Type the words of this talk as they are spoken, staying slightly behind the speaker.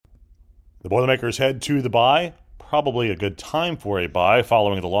The Boilermakers head to the bye. Probably a good time for a bye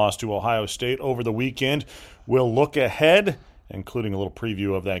following the loss to Ohio State over the weekend. We'll look ahead, including a little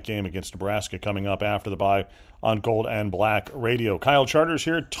preview of that game against Nebraska coming up after the bye on Gold and Black Radio. Kyle Charters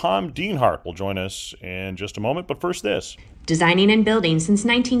here. Tom Dienhart will join us in just a moment, but first this. Designing and building since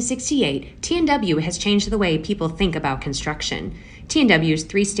 1968, T&W has changed the way people think about construction. T&W's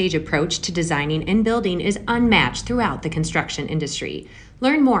three-stage approach to designing and building is unmatched throughout the construction industry.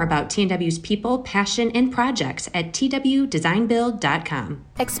 Learn more about T&W's people, passion, and projects at twdesignbuild.com.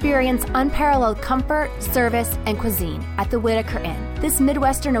 Experience unparalleled comfort, service, and cuisine at the Whitaker Inn. This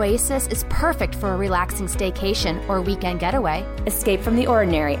Midwestern oasis is perfect for a relaxing staycation or weekend getaway. Escape from the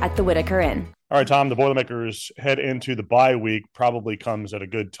ordinary at the Whitaker Inn. All right, Tom, the Boilermakers head into the bye week. Probably comes at a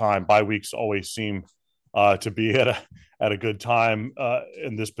good time. Bye weeks always seem to be at a good time.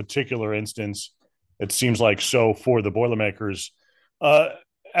 In this particular instance, it seems like so for the Boilermakers.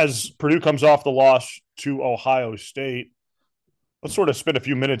 As Purdue comes off the loss to Ohio State, let's sort of spend a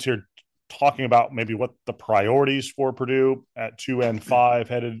few minutes here talking about maybe what the priorities for Purdue at 2-5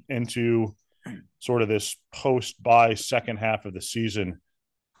 headed into sort of this post-bye second half of the season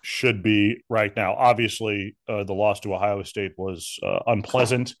should be right now. Obviously, the loss to Ohio State was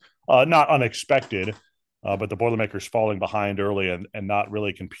unpleasant, not unexpected, but the Boilermakers falling behind early and not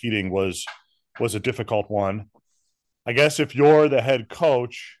really competing was a difficult one. I guess if you're the head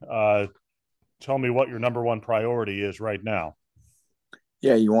coach, tell me what your number one priority is right now.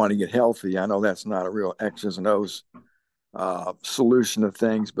 Yeah, you want to get healthy. I know that's not a real X's and O's solution to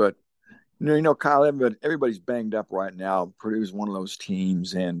things, but Kyle, everybody's banged up right now. Purdue's one of those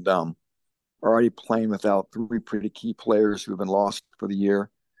teams, and already playing without three pretty key players who have been lost for the year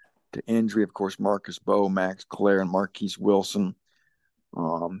to injury. Of course, Marcus Bowe, Max Clare, and Marquise Wilson.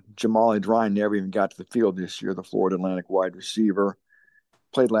 Jamal Adrine never even got to the field this year, the Florida Atlantic wide receiver.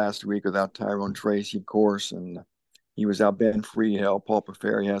 Played last week without Tyrone Tracy, of course, and he was out. Ben Freehill, Paul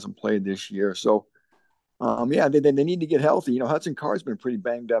Perferi hasn't played this year. So, they need to get healthy. Hudson Card's been pretty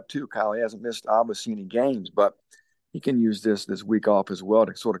banged up too, Kyle. He hasn't missed, obviously, any games, but he can use this week off as well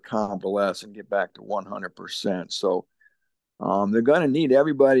to sort of convalesce and get back to 100%. So they're going to need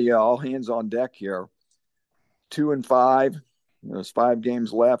everybody, all hands on deck here. 2-5. There's 5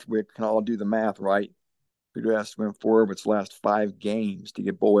 games left. We can all do the math, right? Purdue has to win 4 of its last 5 games to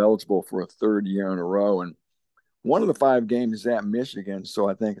get bowl eligible for a third year in a row. And one of the 5 games is at Michigan, so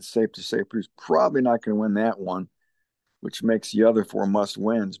I think it's safe to say Purdue's probably not going to win that one, which makes the other 4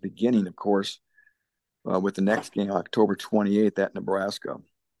 must-wins, beginning, of course, with the next game, October 28th at Nebraska.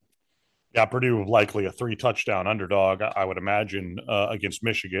 Yeah, Purdue likely a 3-touchdown underdog, I would imagine, against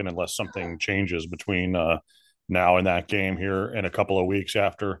Michigan, unless something changes between now and that game here in a couple of weeks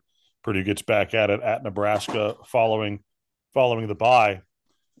after Purdue gets back at it at Nebraska following the bye.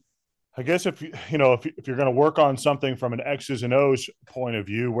 I guess if you're going to work on something from an X's and O's point of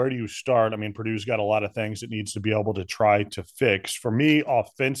view, where do you start? I mean, Purdue's got a lot of things it needs to be able to try to fix. For me,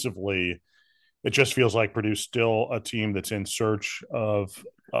 offensively, it just feels like Purdue's still a team that's in search of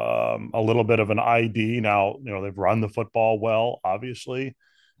a little bit of an ID. Now, they've run the football well, obviously,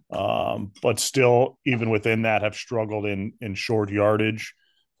 but still, even within that, have struggled in short yardage.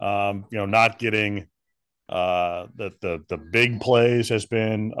 Not getting the big plays has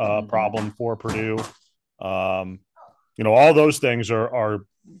been a problem for Purdue. All those things are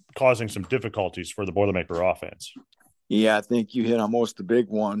causing some difficulties for the Boilermaker offense. Yeah, I think you hit on most of the big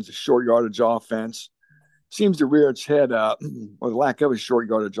ones. The short yardage offense seems to rear its head, or the lack of a short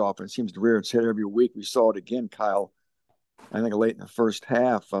yardage offense seems to rear its head every week. We saw it again, Kyle, I think late in the first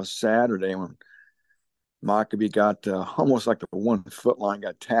half of Saturday when Mockabee got almost like the 1-foot line,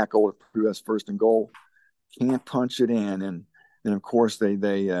 got tackled. Purdue has first and goal. Can't punch it in. And of course, they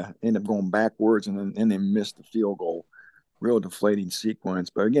end up going backwards, and then they missed the field goal. Real deflating sequence.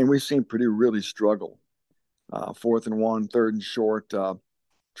 But again, we've seen Purdue really struggle. 4th and 1, 3rd and short,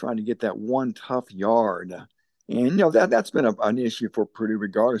 trying to get that one tough yard. And, that's been an issue for Purdue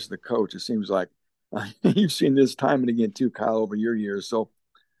regardless of the coach. It seems like you've seen this time and again too, Kyle, over your years. So,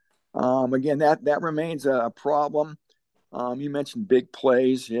 again, that remains a problem. You mentioned big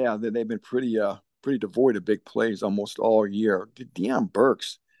plays. Yeah, they've been pretty devoid of big plays almost all year. Deion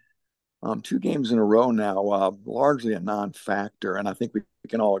Burks, 2 games in a row now, largely a non-factor. And I think we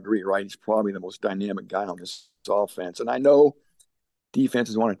can all agree, right? He's probably the most dynamic guy on this offense. And I know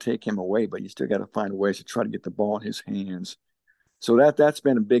defenses want to take him away, but you still got to find ways to try to get the ball in his hands. So that's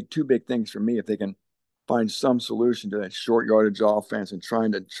been two big things for me. If they can find some solution to that short yardage offense and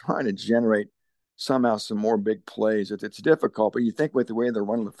trying to generate somehow some more big plays, it's difficult. But you think with the way they're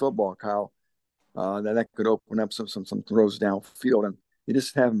running the football, Kyle, that could open up some throws downfield. And they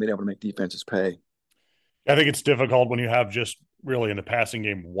just haven't been able to make defenses pay. I think it's difficult when you have just really in the passing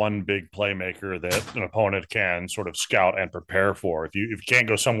game one big playmaker that an opponent can sort of scout and prepare for. If you can't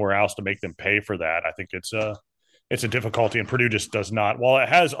go somewhere else to make them pay for that, I think it's a difficulty. And Purdue just does not. While it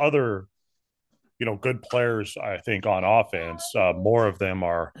has other good players, I think on offense, more of them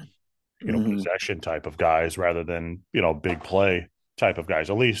are possession type of guys rather than big play type of guys.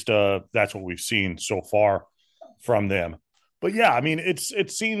 At least that's what we've seen so far from them. But yeah, I mean,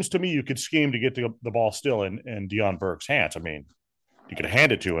 it seems to me you could scheme to get the ball still in Dion Burke's hands. I mean, you could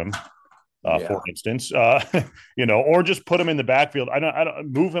hand it to him, for instance, or just put him in the backfield. I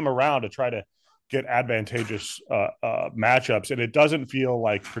don't move him around to try to get advantageous matchups, and it doesn't feel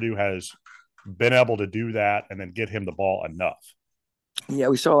like Purdue has been able to do that and then get him the ball enough. Yeah,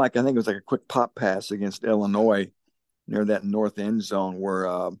 we saw I think it was like a quick pop pass against Illinois near that north end zone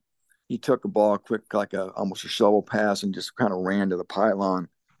where he took a ball quick, like almost a shovel pass, and just kind of ran to the pylon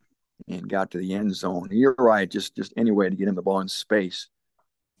and got to the end zone. You're right, just any way to get him the ball in space,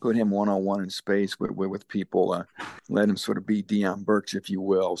 put him one-on-one in space with people, let him sort of be Deion Burks, if you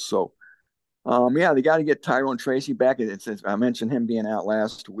will. So, they got to get Tyrone Tracy back. I mentioned him being out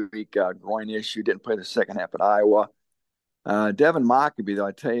last week, groin issue, didn't play the second half at Iowa. Devin Mockabee, though,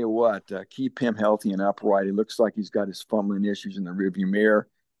 I tell you what, keep him healthy and upright. He looks like he's got his fumbling issues in the rearview mirror.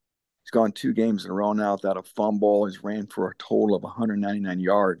 He's gone 2 games in a row now without a fumble. He's ran for a total of 199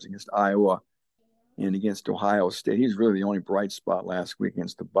 yards against Iowa and against Ohio State. He's really the only bright spot last week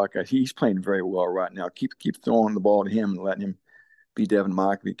against the Buckeyes. He's playing very well right now. Keep throwing the ball to him and letting him be Devin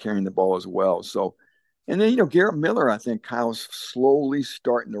Mockabee carrying the ball as well. So, and then, Garrett Miller, I think Kyle's slowly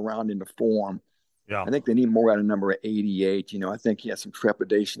starting to round into form. Yeah. I think they need more out of number 88. I think he had some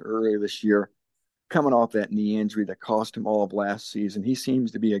trepidation earlier this year coming off that knee injury that cost him all of last season. He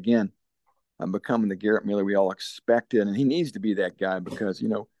seems to be, again, becoming the Garrett Miller we all expected. And he needs to be that guy because,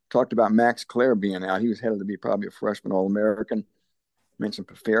 talked about Max Clare being out. He was headed to be probably a freshman All-American. Mentioned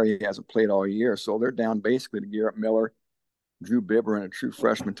Paferi, hasn't played all year. So they're down basically to Garrett Miller, Drew Bibber, and a true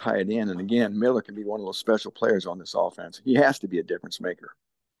freshman tight end. And again, Miller can be one of those special players on this offense. He has to be a difference maker.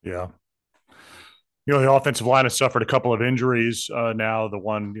 Yeah. The offensive line has suffered a couple of injuries now. The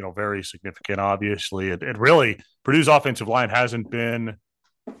one, very significant, obviously. It really, Purdue's offensive line hasn't been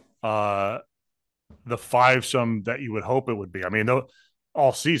the fivesome that you would hope it would be. I mean,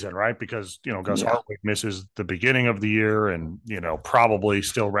 all season, right? Because, Gus Hartwig misses the beginning of the year and, probably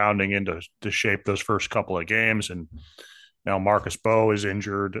still rounding into shape those first couple of games. And now Marcus Bowe is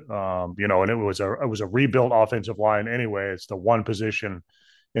injured, and it was a rebuilt offensive line anyway. It's the one position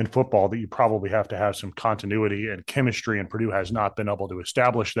in football that you probably have to have some continuity and chemistry, and Purdue has not been able to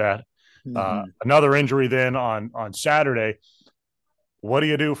establish that. Another injury then on Saturday. What do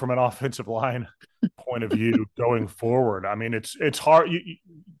you do from an offensive line point of view going forward? I mean, it's hard.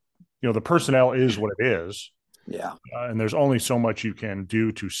 The personnel is what it is. Yeah. And there's only so much you can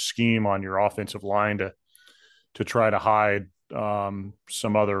do to scheme on your offensive line to try to hide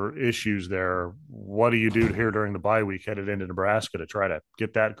some other issues there. What do you do here during the bye week headed into Nebraska to try to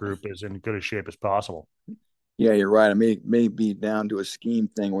get that group as in good a shape as possible? Yeah, you're right. It may be down to a scheme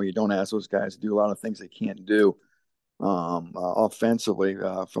thing where you don't ask those guys to do a lot of things they can't do offensively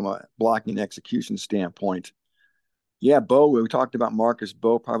from a blocking execution standpoint. Yeah, Bowe, we talked about Marcus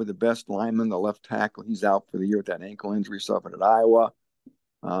Bowe, probably the best lineman, the left tackle. He's out for the year with that ankle injury suffered at Iowa.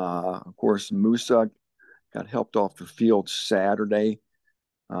 Of course, Musa got helped off the field Saturday.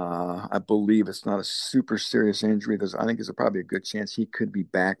 I believe it's not a super serious injury. I think there's probably a good chance he could be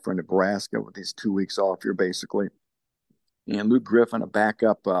back for Nebraska with these 2 weeks off here, basically. And Luke Griffin,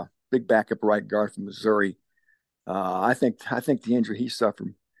 a big backup right guard from Missouri. I think the injury he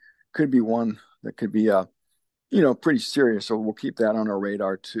suffered could be one that could be pretty serious. So we'll keep that on our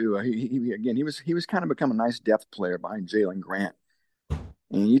radar too. He was kind of become a nice depth player behind Jalen Grant.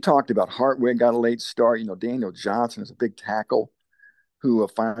 And you talked about Hartwig got a late start. Daniel Johnson is a big tackle who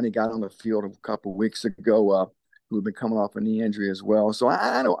finally got on the field a couple of weeks ago, who had been coming off a knee injury as well. So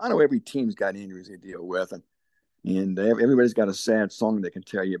I know every team's got injuries they deal with, and everybody's got a sad song they can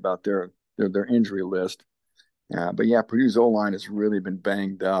tell you about their injury list. But yeah, Purdue's O-line has really been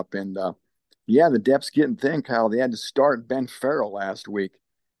banged up, and the depth's getting thin, Kyle. They had to start Ben Farrell last week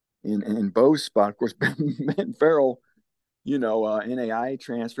in Bo's spot. Of course, Ben Farrell, NAI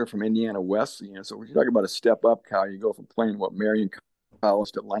transfer from Indiana Wesleyan. So when you talk about a step up, Kyle, you go from playing Marion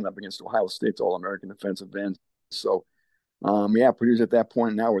College to line up against Ohio State's All-American defensive end. So, Purdue's at that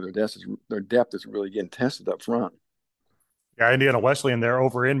point now where their depth is really getting tested up front. Yeah, Indiana Wesleyan, they're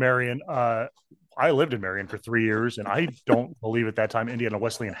over in Marion. I lived in Marion for 3 years, and I don't believe at that time Indiana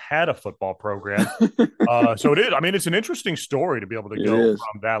Wesleyan had a football program. So it is. I mean, it's an interesting story to be able to It go is.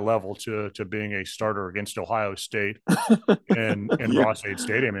 from that level to being a starter against Ohio State in Yeah. Ross-Ade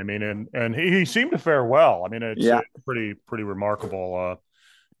Stadium. I mean, and he seemed to fare well. I mean, it's Yeah. pretty remarkable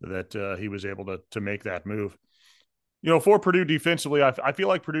that he was able to make that move. For Purdue defensively, I feel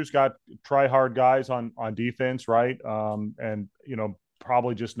like Purdue's got try hard guys on defense, right? And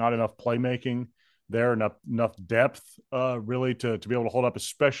probably just not enough playmaking there, enough depth really to be able to hold up,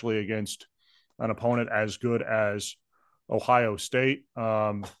 especially against an opponent as good as Ohio State.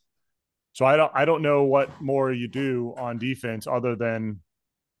 So I don't know what more you do on defense other than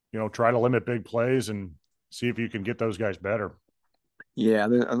try to limit big plays and see if you can get those guys better. Yeah,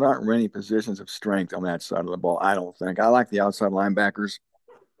 there aren't many positions of strength on that side of the ball, I don't think. I like the outside linebackers.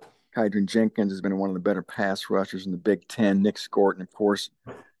 Kydron Jenkins has been one of the better pass rushers in the Big Ten. Nick Scorton, of course,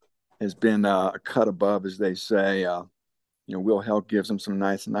 has been a cut above, as they say. Will Help gives them some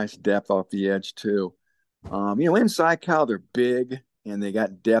nice depth off the edge, too. Inside, Kyle, they're big, and they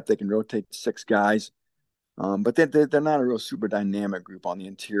got depth. They can rotate 6 guys. But they're not a real super dynamic group on the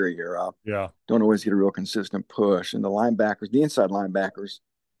interior. Yeah. Don't always get a real consistent push. And the inside linebackers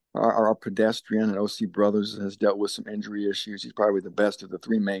are pedestrian. And O.C. Brothers has dealt with some injury issues. He's probably the best of the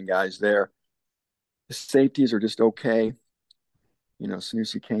 3 main guys there. The safeties are just okay.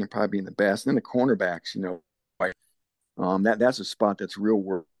 Sanusi Kane probably being the best. And then the cornerbacks, that's a spot that's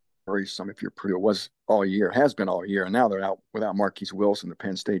real worrisome if you're Purdue. It was all year, has been all year. And now they're out without Marquise Wilson, the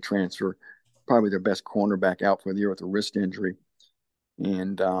Penn State transfer. Probably their best cornerback out for the year with a wrist injury.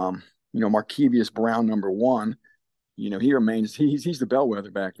 And, Markevius Brown, number 1, he remains, he's the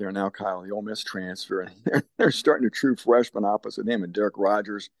bellwether back there now, Kyle, the Ole Miss transfer. And they're starting a true freshman opposite him, and Derek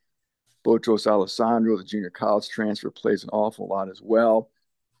Rogers. Bochos Alessandro, the junior college transfer, plays an awful lot as well.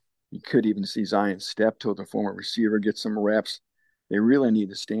 You could even see Zion Steptoe, the former receiver, get some reps. They really need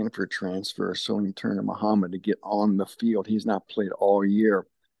the Stanford transfer, Salim Turner Muhammad, to get on the field. He's not played all year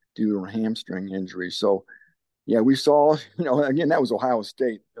due to a hamstring injury. So, yeah, we saw, again, that was Ohio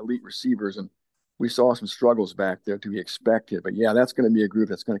State elite receivers, and we saw some struggles back there to be expected. But, yeah, that's going to be a group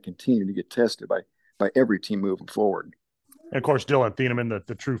that's going to continue to get tested by every team moving forward. And, of course, Dylan Thieneman,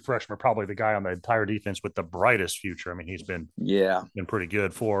 the true freshman, probably the guy on the entire defense with the brightest future. I mean, he's been pretty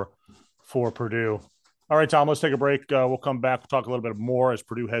good for Purdue. All right, Tom, let's take a break. We'll come back. We'll talk a little bit more as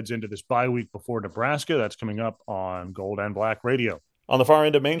Purdue heads into this bye week before Nebraska. That's coming up on Gold and Black Radio. On the far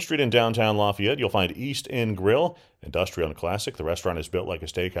end of Main Street in downtown Lafayette, you'll find East End Grill, industrial and classic. The restaurant is built like a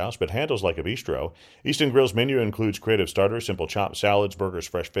steakhouse, but handles like a bistro. East End Grill's menu includes creative starters, simple chopped salads, burgers,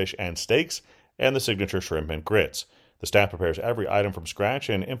 fresh fish, and steaks, and the signature shrimp and grits. The staff prepares every item from scratch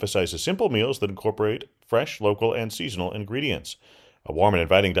and emphasizes simple meals that incorporate fresh, local, and seasonal ingredients. A warm and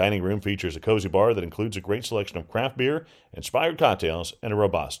inviting dining room features a cozy bar that includes a great selection of craft beer, inspired cocktails, and a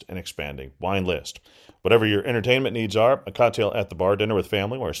robust and expanding wine list. Whatever your entertainment needs are, a cocktail at the bar, dinner with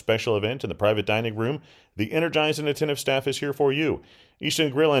family, or a special event in the private dining room, the energized and attentive staff is here for you. East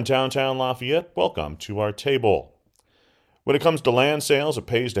End Grill in downtown Lafayette, welcome to our table. When it comes to land sales, it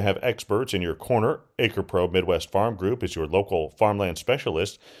pays to have experts in your corner. Acre Pro Midwest Farm Group is your local farmland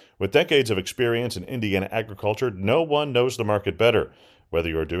specialist. With decades of experience in Indiana agriculture, no one knows the market better. Whether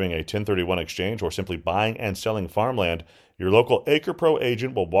you're doing a 1031 exchange or simply buying and selling farmland, your local Acre Pro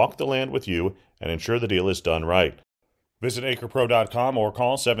agent will walk the land with you and ensure the deal is done right. Visit acrepro.com or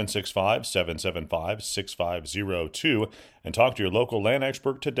call 765-775-6502 and talk to your local land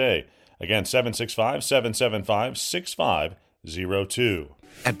expert today. Again, 765-775-6502.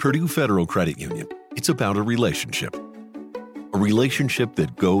 At Purdue Federal Credit Union, it's about a relationship. A relationship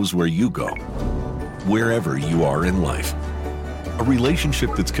that goes where you go, wherever you are in life. A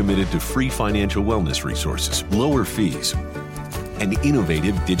relationship that's committed to free financial wellness resources, lower fees, and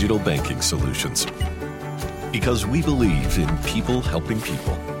innovative digital banking solutions. Because we believe in people helping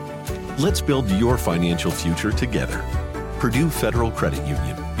people. Let's build your financial future together. Purdue Federal Credit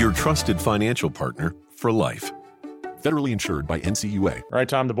Union, your trusted financial partner for life. Federally insured by NCUA. All right,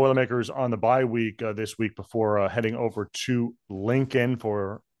 Tom, the Boilermakers on the bye week this week before heading over to Lincoln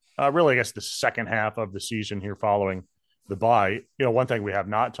for really, I guess, the second half of the season here following the bye. One thing we have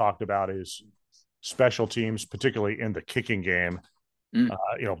not talked about is special teams, particularly in the kicking game.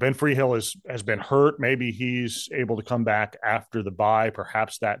 Ben Freehill has been hurt. Maybe he's able to come back after the bye.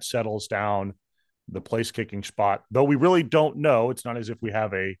 Perhaps that settles down the place kicking spot, though we really don't know. It's not as if we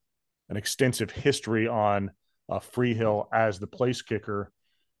have an extensive history on Freehill as the place kicker,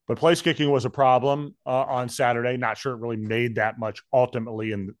 but place kicking was a problem on Saturday. Not sure it really made that much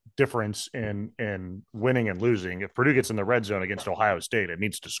ultimately in difference in winning and losing. If Purdue gets in the red zone against Ohio State, it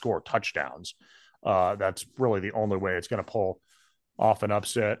needs to score touchdowns. That's really the only way it's going to pull off an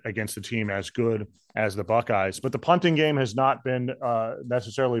upset against a team as good as the Buckeyes. But the punting game has not been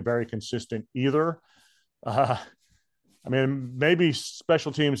necessarily very consistent either. I mean, maybe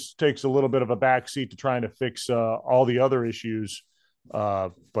special teams takes a little bit of a backseat to trying to fix all the other issues,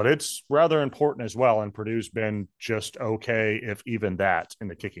 but it's rather important as well. And Purdue's been just okay, if even that, in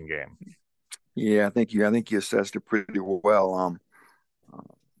the kicking game. Yeah, I think you assessed it pretty well.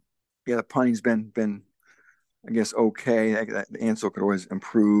 Yeah, the punting's been I guess okay. Ansel could always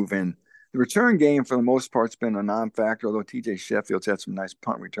improve, and the return game for the most part's been a non-factor. Although T.J. Sheffield's had some nice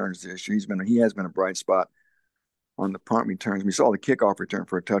punt returns this year, he has been a bright spot on the punt returns. We saw the kickoff return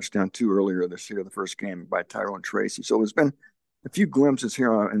for a touchdown too earlier this year, the first game by Tyrone Tracy. So there's been a few glimpses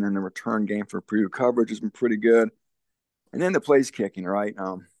here, and then the return game for Purdue coverage has been pretty good. And then the place kicking, right?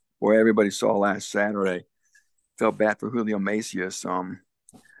 Boy, everybody saw last Saturday. Felt bad for Julio Macias,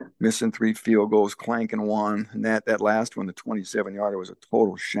 missing 3 field goals, clanking one, and that last one, the 27-yarder, was a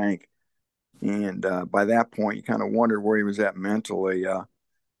total shank. And by that point, you kind of wondered where he was at mentally.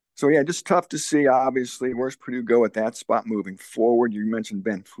 So, yeah, just tough to see, obviously. Where's Purdue go at that spot moving forward? You mentioned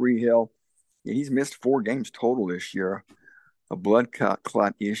Ben Freehill. Yeah, he's missed 4 games total this year, a blood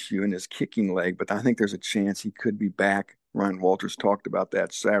clot issue in his kicking leg, but I think there's a chance he could be back. Ryan Walters talked about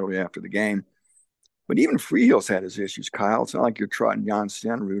that Saturday after the game. But even Freehill's had his issues, Kyle. It's not like you're trotting Jan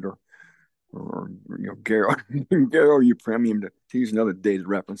Stenrud or Garo you premium to use another dated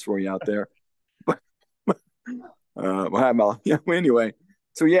reference for you out there. But anyway.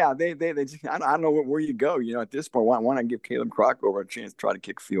 So yeah, they just, I don't know where you go. At this point, why not give Caleb Crockover a chance to try to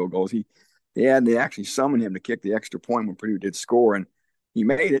kick field goals? They actually summoned him to kick the extra point when Purdue did score, and he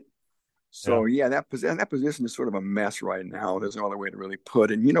made it. So yeah, that position is sort of a mess right now. There's no other way to really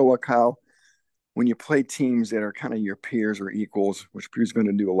put it. And you know what, Kyle? When you play teams that are kind of your peers or equals, which Purdue's going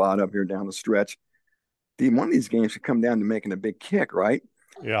to do a lot of here down the stretch, one of these games should come down to making a big kick, right?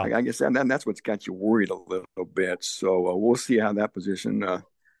 Yeah, I guess that's what's got you worried a little bit. So we'll see how that position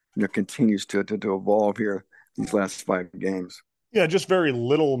continues to evolve here these last 5 games. Yeah, just very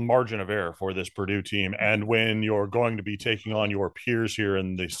little margin of error for this Purdue team. And when you're going to be taking on your peers here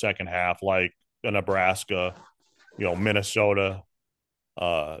in the second half, like Nebraska, Minnesota,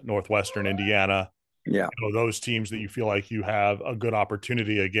 Northwestern Indiana, those teams that you feel like you have a good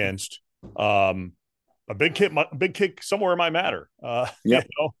opportunity against, a big kick somewhere might matter. And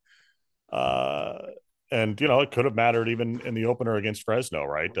it could have mattered even in the opener against Fresno,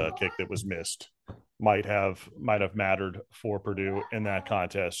 right? A kick that was missed might have mattered for Purdue in that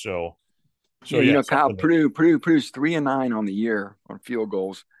contest. So Kyle, Purdue's 3-9 on the year on field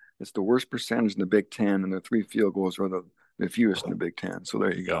goals. It's the worst percentage in the Big Ten, and the 3 field goals are the fewest in the Big Ten. So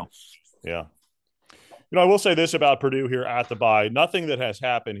there you go. Yeah. I will say this about Purdue here at the bye. Nothing that has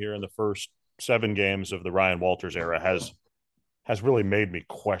happened here in the first 7 games of the Ryan Walters era has really made me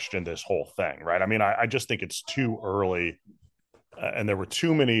question this whole thing, right? I mean, I just think it's too early, and there were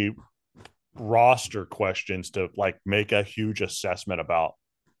too many roster questions to make a huge assessment about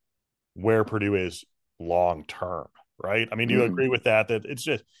where Purdue is long term, right? I mean, do you agree with that? That it's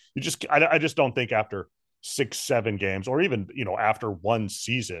just I just don't think after 6-7 games, or even after 1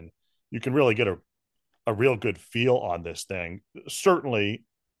 season, you can really get a real good feel on this thing. Certainly,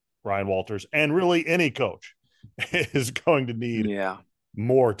 Ryan Walters, and really any coach, is going to need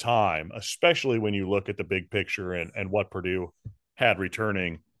more time, especially when you look at the big picture and what Purdue had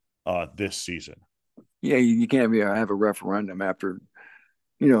returning this season. Yeah, you can't have a referendum after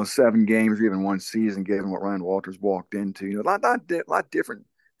 7 games or even 1 season, given what Ryan Walters walked into. A lot different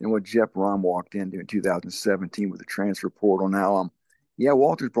than what Jeff Brom walked into in 2017 with the transfer portal. Now,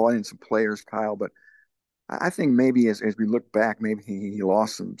 Walters brought in some players, Kyle, but I think maybe as we look back, maybe he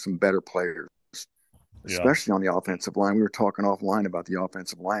lost some better players, especially on the offensive line. We were talking offline about the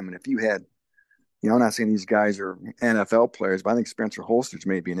offensive lineman. If you had, I'm not saying these guys are NFL players, but I think Spencer Holsters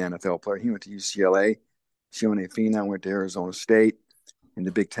may be an NFL player. He went to UCLA. Sione Fina went to Arizona State. And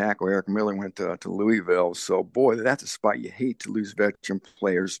the big tackle, Eric Miller, went to Louisville. So, boy, that's a spot you hate to lose veteran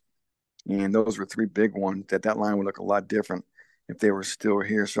players. And those were 3 big ones. That line would look a lot different if they were still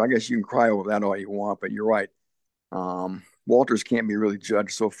here. So I guess you can cry over that all you want, but you're right. Walters can't be really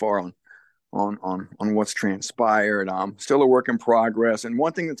judged so far on what's transpired. Still a work in progress. And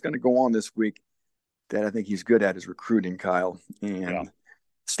one thing that's going to go on this week that I think he's good at is recruiting, Kyle. And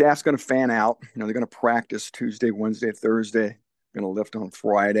staff's going to fan out. They're going to practice Tuesday, Wednesday, Thursday. Going to lift on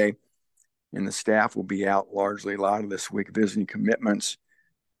Friday. And the staff will be out largely a lot of this week visiting commitments,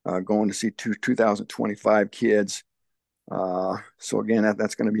 going to see 2025 kids. So again,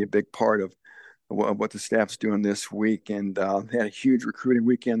 that's going to be a big part of what the staff's doing this week. And they had a huge recruiting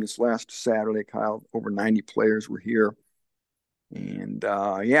weekend this last Saturday, Kyle. Over 90 players were here. And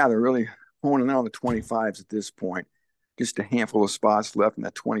they're really honing in on the 25s at this point. Just a handful of spots left in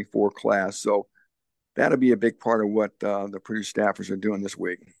that 24 class. So that'll be a big part of what the Purdue staffers are doing this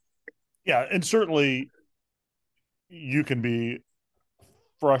week. Yeah, and certainly you can be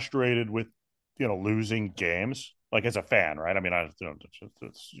frustrated with, losing games, like as a fan, right? I mean,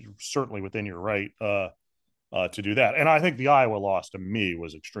 it's certainly within your right to do that. And I think the Iowa loss to me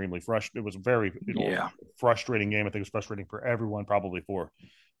was extremely frustrating. It was a very frustrating game. I think it was frustrating for everyone, probably for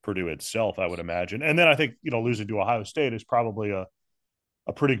Purdue itself, I would imagine. And then I think, losing to Ohio State is probably a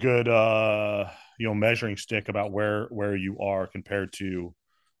pretty good, measuring stick about where you are compared to,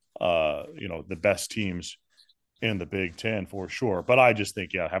 the best teams in the Big Ten for sure. But I just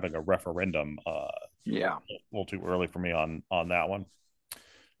think, having a referendum, a little too early for me on that one.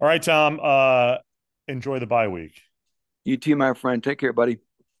 All right, Tom, enjoy the bye week. You too, my friend. Take care, buddy.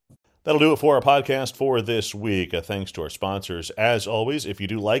 That'll do it for our podcast for this week. Thanks to our sponsors. As always, if you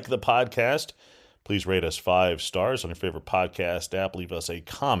do like the podcast, please rate us 5 stars on your favorite podcast app. Leave us a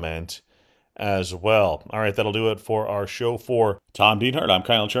comment as well. All right, that'll do it for our show. For Tom Dienhart, I'm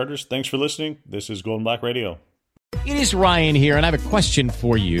Kyle Charters. Thanks for listening. This is Golden Black Radio. It is Ryan here, and I have a question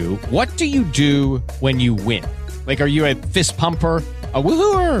for you. What do you do when you win? Like, are you a fist pumper, a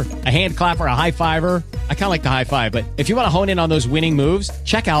woohooer, a hand clapper, a high fiver? I kind of like the high five, but if you want to hone in on those winning moves,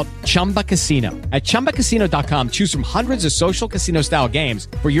 check out Chumba Casino. At ChumbaCasino.com, choose from hundreds of social casino-style games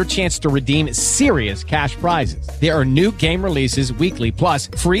for your chance to redeem serious cash prizes. There are new game releases weekly, plus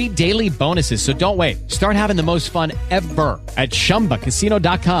free daily bonuses, so don't wait. Start having the most fun ever at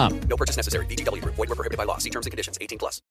ChumbaCasino.com. No purchase necessary. VGW Group. Void where prohibited by law. See terms and conditions. 18+.